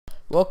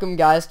Welcome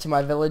guys to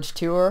my village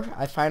tour.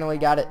 I finally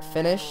got it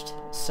finished,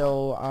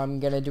 so I'm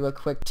gonna do a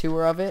quick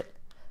tour of it,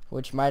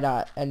 which might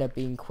not end up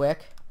being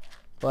quick,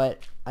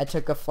 but I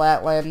took a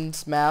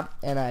Flatlands map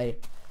and I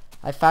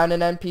found an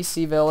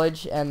NPC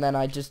village, and then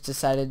I just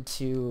decided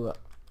to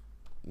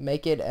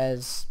make it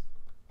as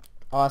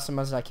awesome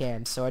as I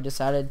can. So I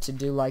decided to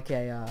do like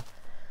a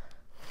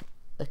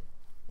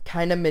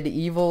kind of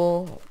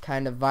medieval,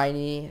 kind of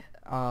viney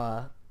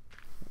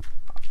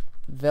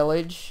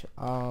village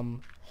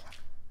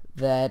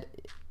that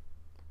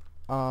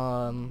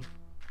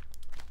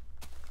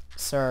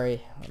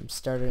sorry, I'm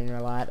stuttering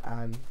a lot.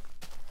 I'm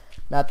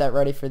not that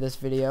ready for this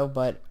video,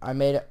 but I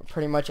made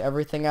pretty much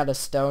everything out of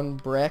stone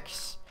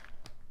bricks.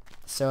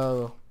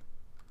 So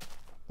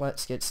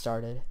let's get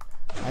started.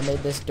 I made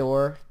this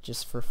door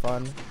just for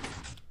fun.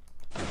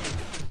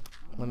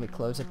 Let me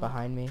close it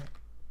behind me.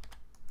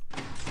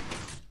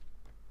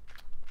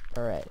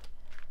 Alright,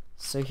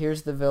 so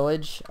here's the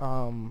village.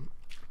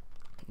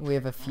 We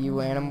have a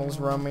few animals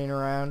roaming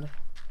around.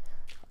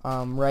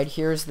 Right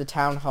here is the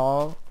town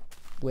hall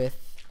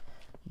with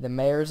the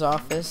mayor's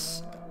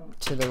office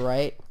to the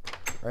right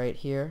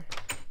here,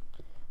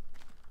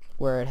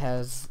 where it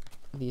has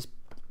these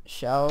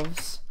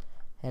shelves,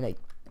 and it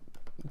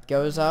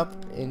goes up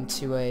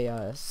into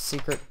a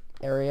secret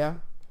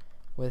area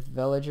with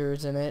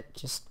villagers in it,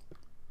 just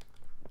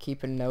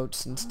keeping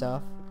notes and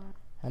stuff.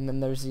 And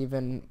then there's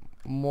even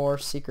more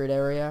secret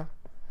area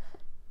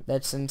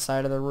that's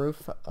inside of the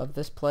roof of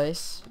this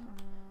place.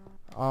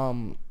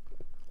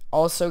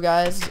 Also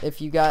guys,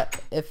 if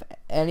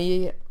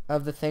any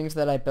of the things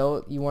that I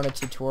built you want a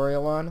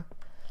tutorial on,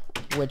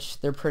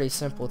 which they're pretty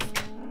simple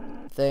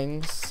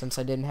things since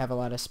I didn't have a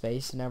lot of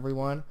space in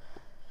everyone,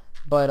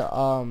 but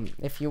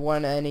if you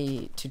want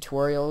any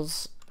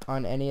tutorials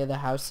on any of the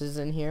houses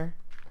in here,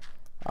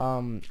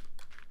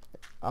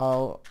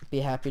 I'll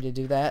be happy to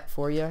do that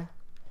for you.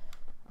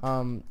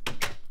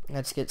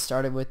 Let's get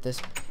started with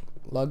this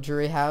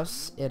luxury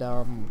house. It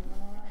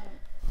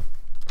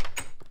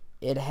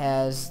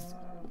has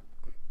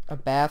a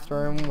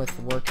bathroom with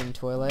a working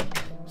toilet,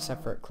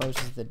 except for it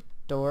closes the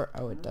door.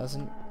 Oh, it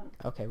doesn't?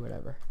 Okay,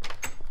 whatever.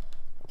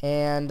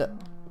 And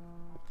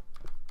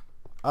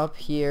up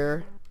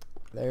here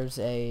there's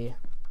a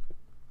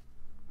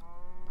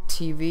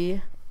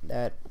TV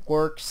that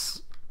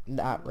works,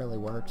 not really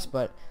works,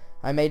 but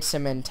I made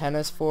some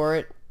antennas for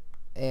it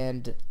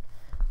and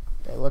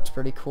it looks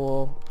pretty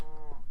cool.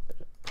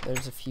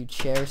 There's a few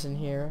chairs in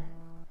here,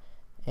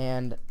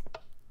 and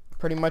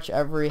pretty much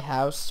every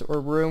house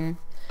or room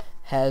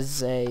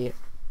has a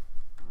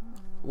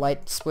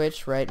light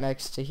switch right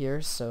next to here,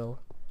 so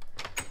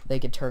they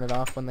could turn it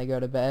off when they go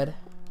to bed.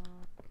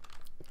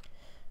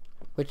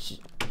 Which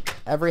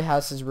every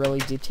house is really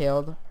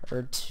detailed,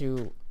 or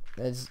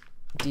as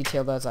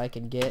detailed as I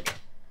can get.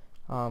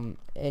 And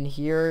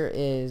here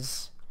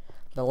is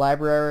the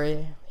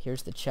library.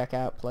 Here's the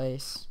checkout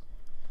place.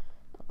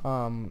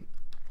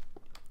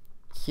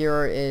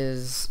 Here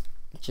is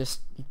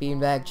just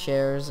beanbag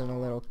chairs and a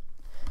little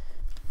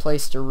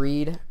place to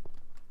read.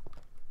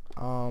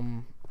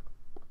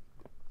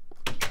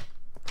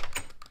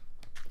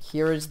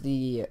 Here is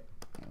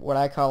what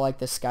I call like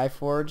the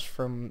Skyforge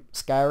from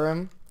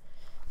Skyrim.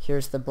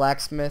 Here's the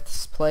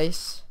blacksmith's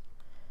place.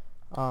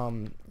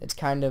 It's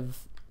kind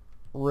of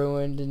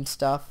ruined and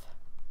stuff.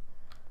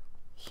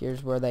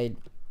 Here's where they,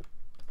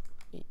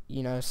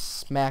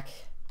 smack.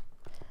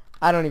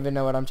 I don't even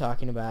know what I'm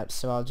talking about,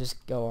 so I'll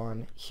just go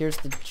on. Here's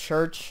the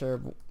church,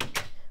 or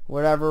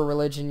whatever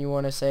religion you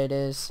want to say it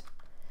is.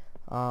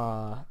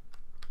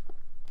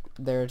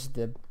 There's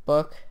the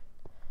book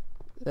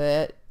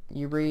that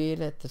you read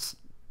at this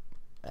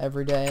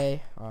every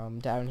day.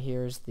 Down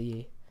here is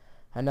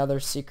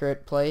another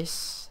secret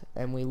place,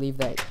 and we leave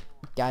that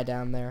guy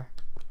down there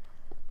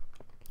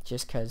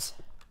just 'cause.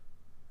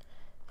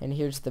 And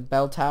here's the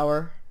bell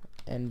tower,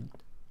 and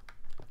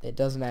it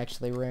doesn't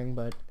actually ring,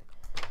 but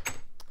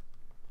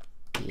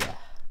yeah.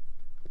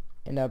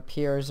 And up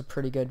here is a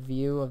pretty good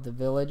view of the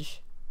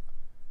village.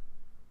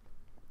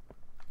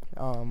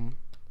 I'm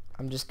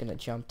just gonna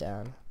jump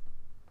down.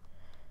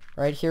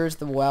 Right here is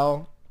the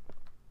well.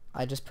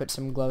 I just put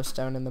some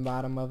glowstone in the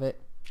bottom of it.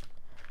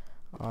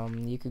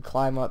 You could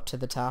climb up to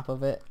the top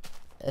of it.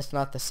 It's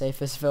not the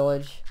safest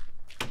village,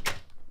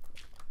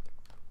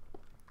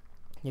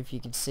 if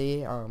you can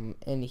see.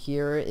 And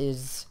here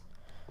is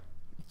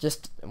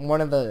just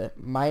one of the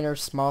minor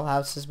small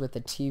houses with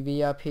a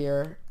TV up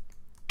here,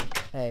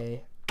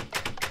 a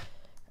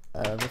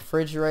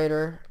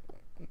refrigerator,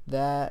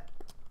 a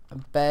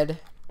bed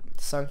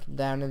sunk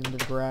down into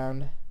the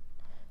ground.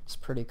 It's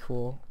pretty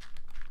cool.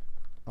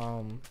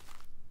 And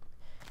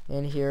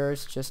here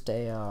is just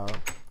a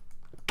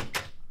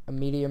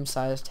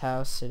medium-sized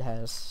house. It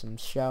has some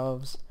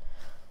shelves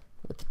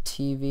with a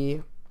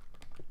TV,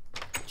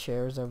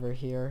 chairs over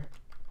here,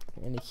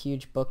 and a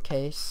huge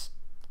bookcase.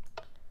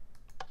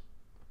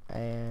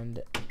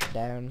 And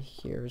down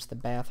here is the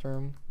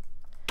bathroom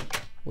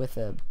with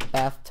a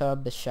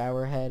bathtub, the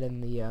shower head,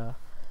 and the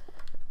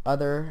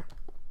other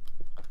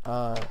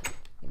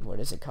what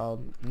is it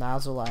called?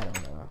 Nozzle? I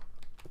don't know.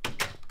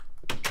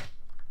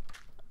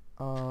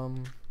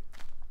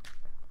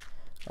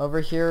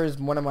 Over here is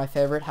one of my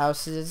favorite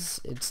houses.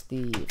 It's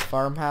the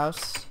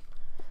farmhouse.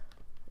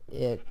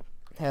 It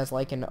has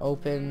like an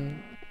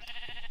open...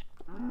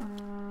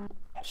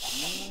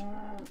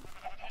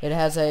 It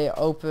has a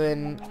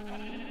open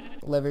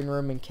living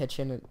room and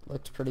kitchen. It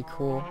looks pretty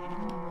cool.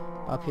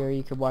 Up here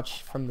you could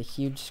watch from the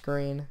huge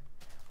screen.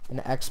 An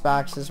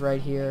Xbox is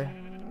right here.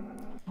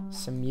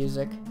 Some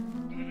music.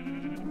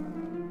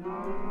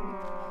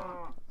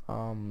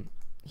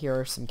 Here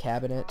are some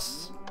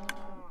cabinets.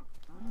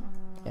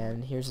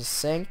 And here's a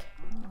sink.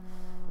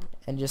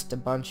 And just a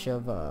bunch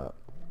of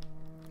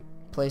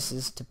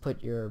places to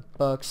put your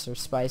books or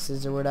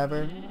spices or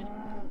whatever.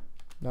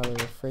 Another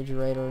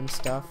refrigerator and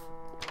stuff.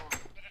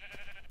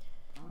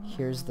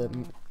 Here's the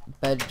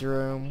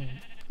bedroom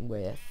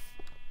with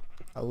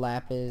a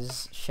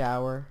lapis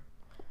shower.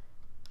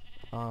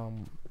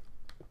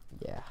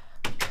 Yeah.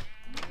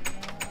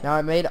 Now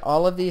I made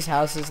all of these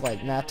houses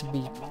like not to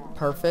be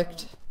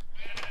perfect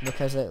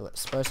because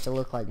it's supposed to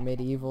look like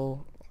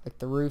medieval. Like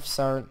the roofs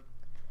aren't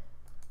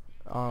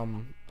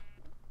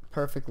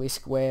perfectly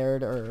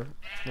squared or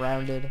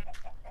rounded.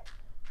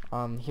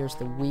 Here's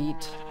the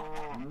wheat,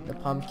 the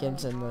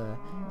pumpkins, and the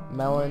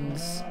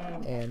melons,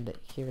 and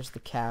here's the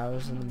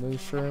cows and the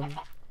mushroom,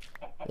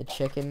 the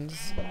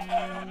chickens,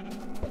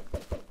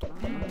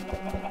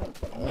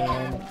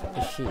 and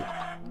the sheep.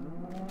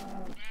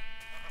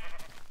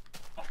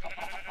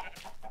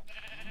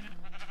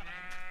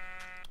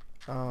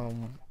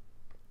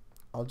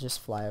 I'll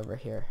just fly over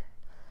here.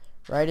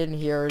 Right in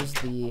here is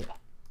the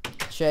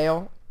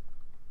jail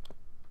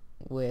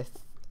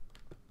with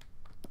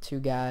two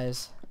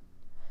guys.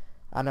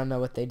 I don't know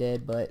what they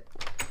did, but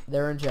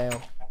they're in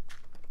jail.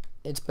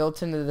 It's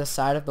built into the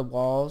side of the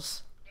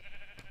walls,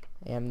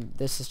 and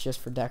this is just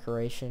for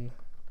decoration.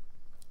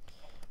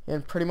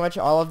 And pretty much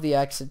all of the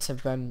exits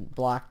have been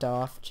blocked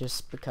off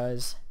just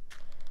because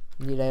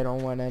they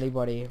don't want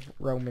anybody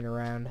roaming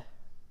around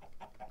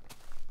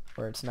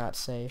where it's not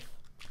safe.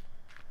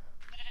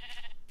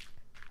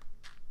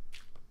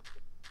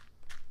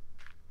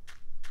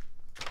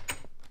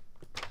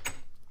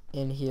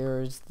 In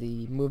here is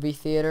the movie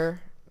theater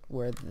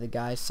where the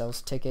guy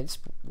sells tickets,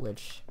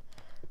 which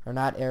are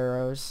not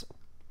arrows.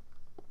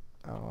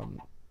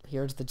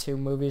 Here's the two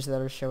movies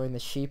that are showing the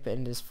sheep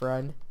and his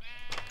friend,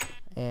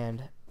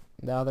 and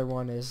the other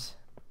one is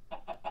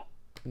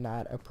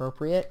not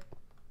appropriate.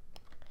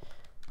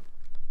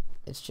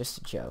 It's just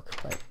a joke,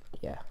 but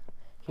yeah.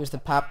 Here's the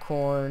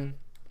popcorn,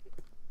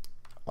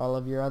 all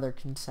of your other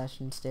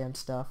concession stand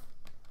stuff.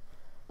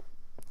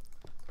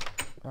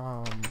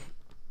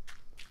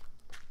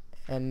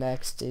 And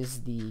next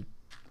is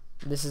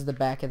this is the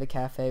back of the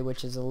cafe,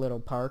 which is a little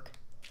park.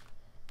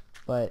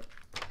 But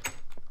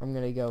I'm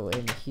gonna go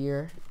in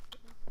here,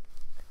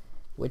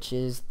 which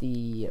is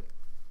the,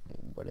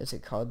 what is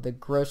it called? The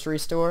grocery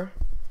store.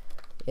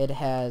 It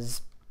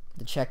has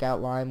the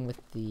checkout line with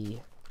the,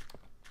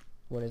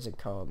 what is it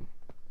called?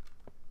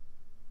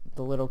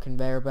 The little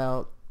conveyor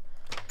belt.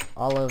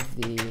 All of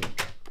the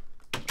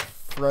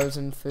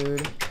frozen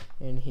food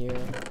in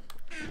here.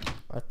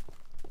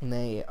 And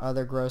the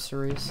other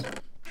groceries.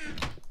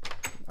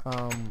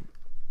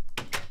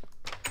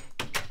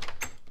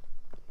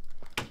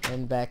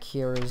 And back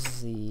here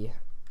is the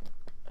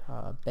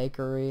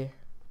bakery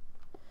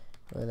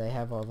where they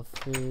have all the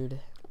food.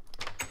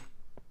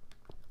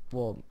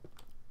 Well,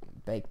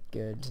 baked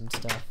goods and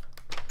stuff.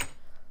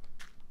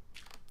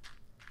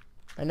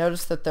 I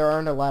noticed that there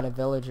aren't a lot of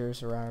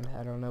villagers around.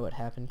 I don't know what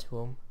happened to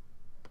them.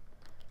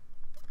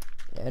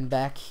 And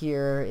back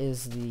here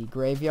is the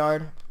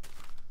graveyard.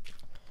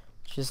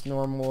 Just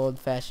normal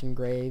old-fashioned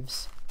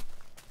graves.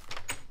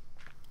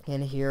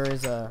 And here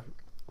is a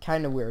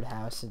kind of weird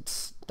house.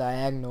 It's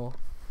diagonal.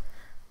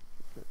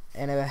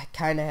 And I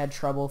kind of had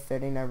trouble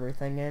fitting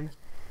everything in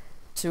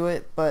to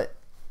it, but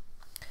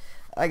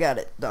I got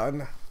it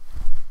done.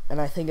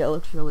 And I think it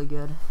looks really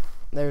good.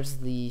 There's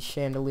the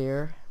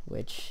chandelier,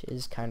 which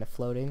is kind of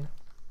floating.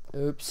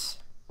 Oops.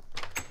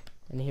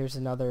 And here's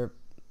another.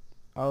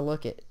 Oh,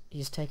 look it.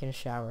 He's taking a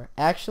shower.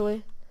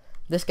 Actually,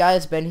 this guy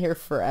has been here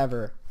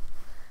forever.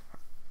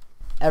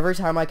 Every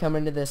time I come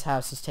into this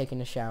house, he's taking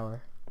a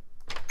shower.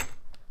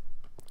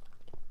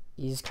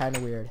 He's kind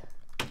of weird.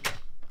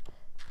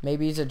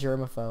 Maybe he's a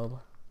germaphobe.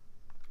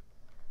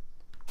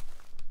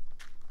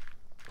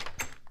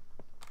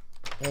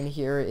 And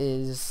here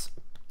is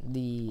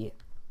the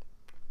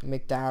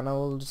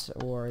McDonald's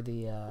or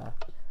the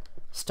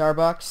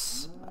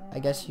Starbucks, I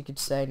guess you could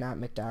say, not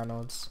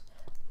McDonald's.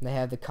 And they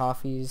have the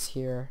coffees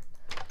here,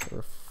 the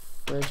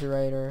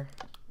refrigerator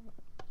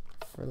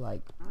for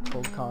like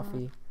cold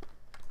coffee.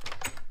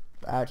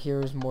 Out here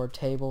is more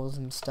tables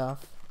and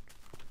stuff.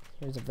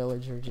 Here's a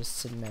villager just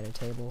sitting at a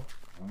table.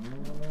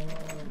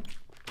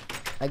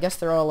 I guess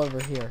they're all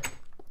over here.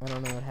 I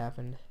don't know what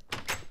happened.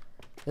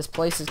 This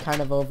place is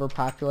kind of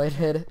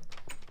overpopulated.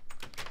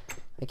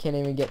 I can't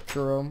even get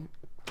through them.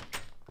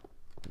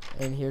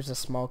 And here's a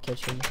small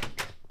kitchen.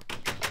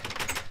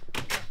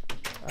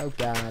 Oh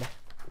god.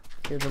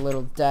 Here's a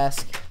little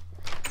desk.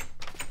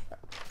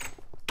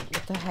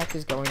 What the heck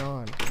is going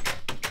on?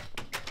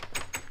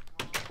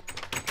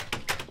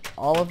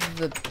 All of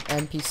the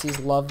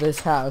NPCs love this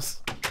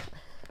house.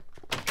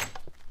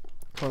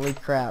 Holy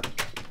crap.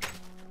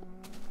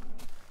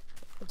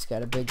 It's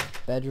got a big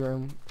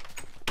bedroom.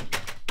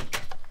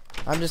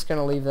 I'm just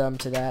gonna leave them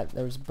to that.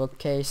 There's a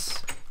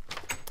bookcase.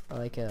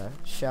 Like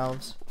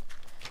shelves.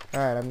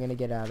 Alright, I'm gonna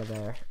get out of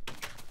there.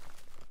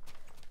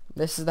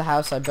 This is the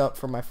house I built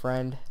for my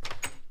friend.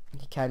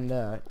 He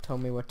kinda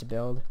told me what to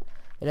build.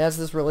 It has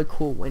this really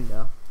cool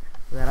window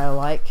that I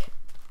like.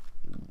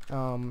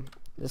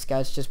 This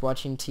guy's just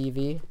watching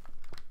TV.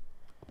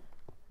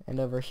 And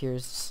over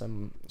here's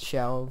some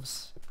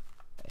shelves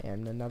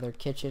and another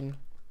kitchen.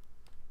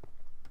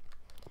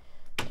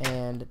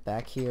 And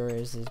back here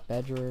is his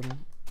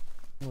bedroom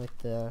with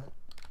the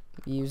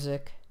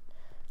music.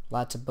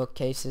 Lots of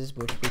bookcases,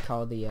 which we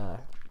call the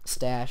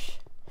stash,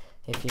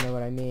 if you know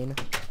what I mean.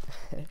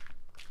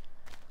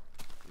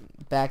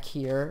 Back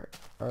here,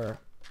 or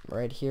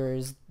right here,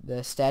 is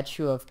the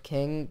statue of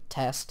King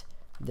Test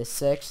the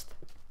Sixth,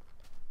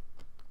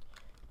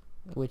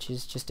 which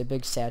is just a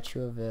big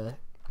statue of the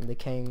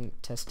king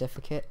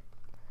testificate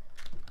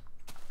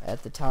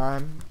at the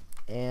time.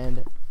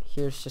 And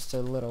here's just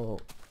a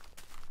little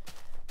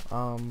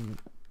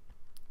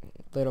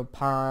little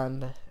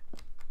pond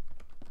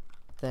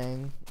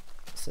thing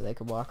so they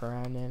could walk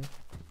around in.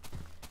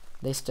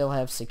 They still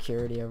have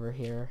security over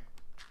here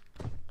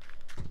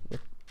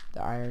with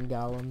the iron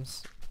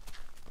golems.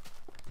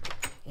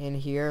 In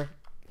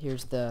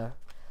here's the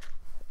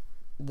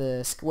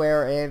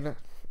square in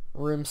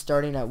room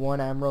starting at 1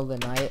 emerald a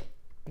night.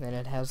 And then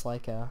it has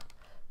like a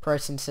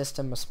pricing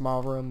system, a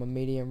small room, a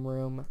medium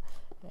room,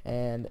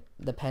 and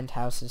the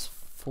penthouse is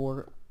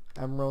 4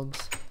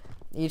 emeralds.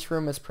 Each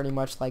room is pretty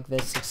much like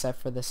this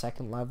except for the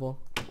second level.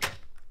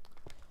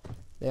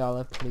 They all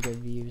have pretty good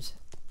views.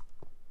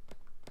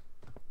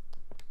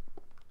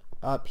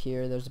 Up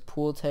here there's a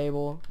pool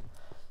table,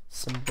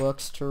 some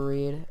books to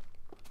read,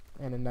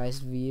 and a nice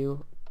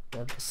view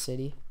of the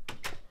city.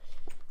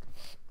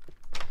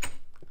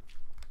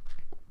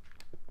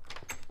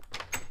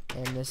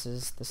 And this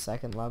is the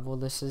second level.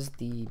 This is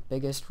the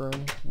biggest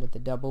room with the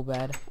double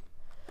bed.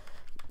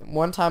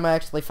 One time I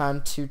actually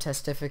found 2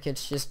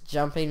 testificates just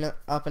jumping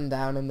up and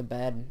down in the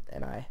bed,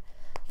 and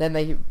then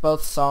they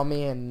both saw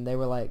me and they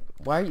were like,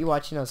 "Why are you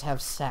watching us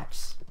have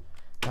sex?"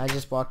 And I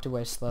just walked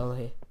away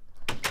slowly.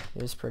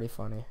 It was pretty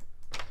funny.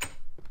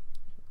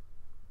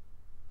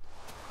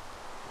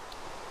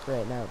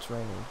 Right now it's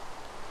raining.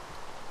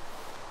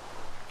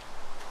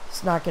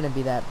 It's not gonna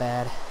be that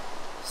bad.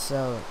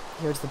 So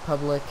here's the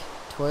public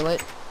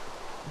toilet,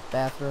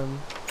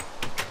 bathroom,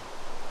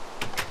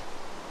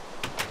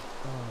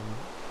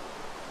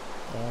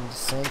 and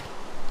sink.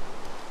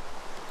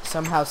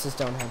 Some houses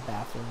don't have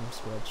bathrooms,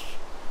 which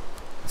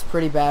it's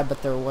pretty bad,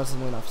 but there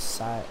wasn't enough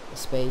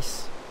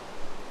space,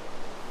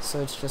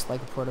 so it's just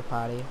like a porta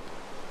potty.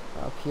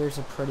 Up here's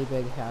a pretty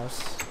big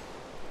house,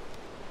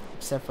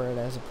 except for it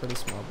has a pretty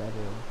small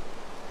bedroom.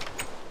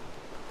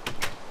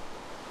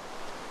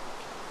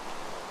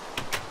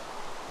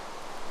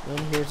 And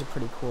here's a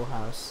pretty cool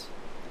house.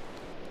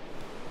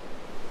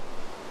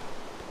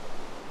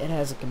 It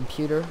has a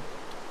computer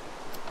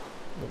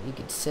that you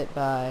could sit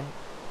by.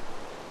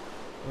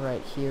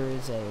 Right here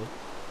is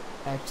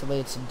actually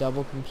it's a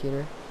double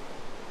computer.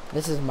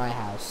 This is my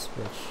house,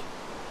 which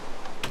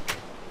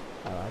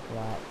I like a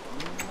lot.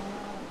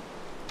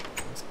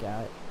 It's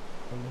got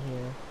in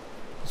here.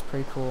 It's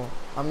pretty cool.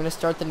 I'm gonna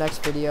start the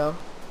next video.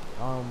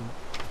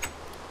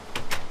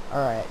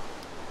 Alright.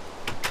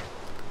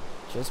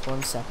 Just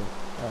 1 second.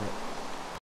 Alright.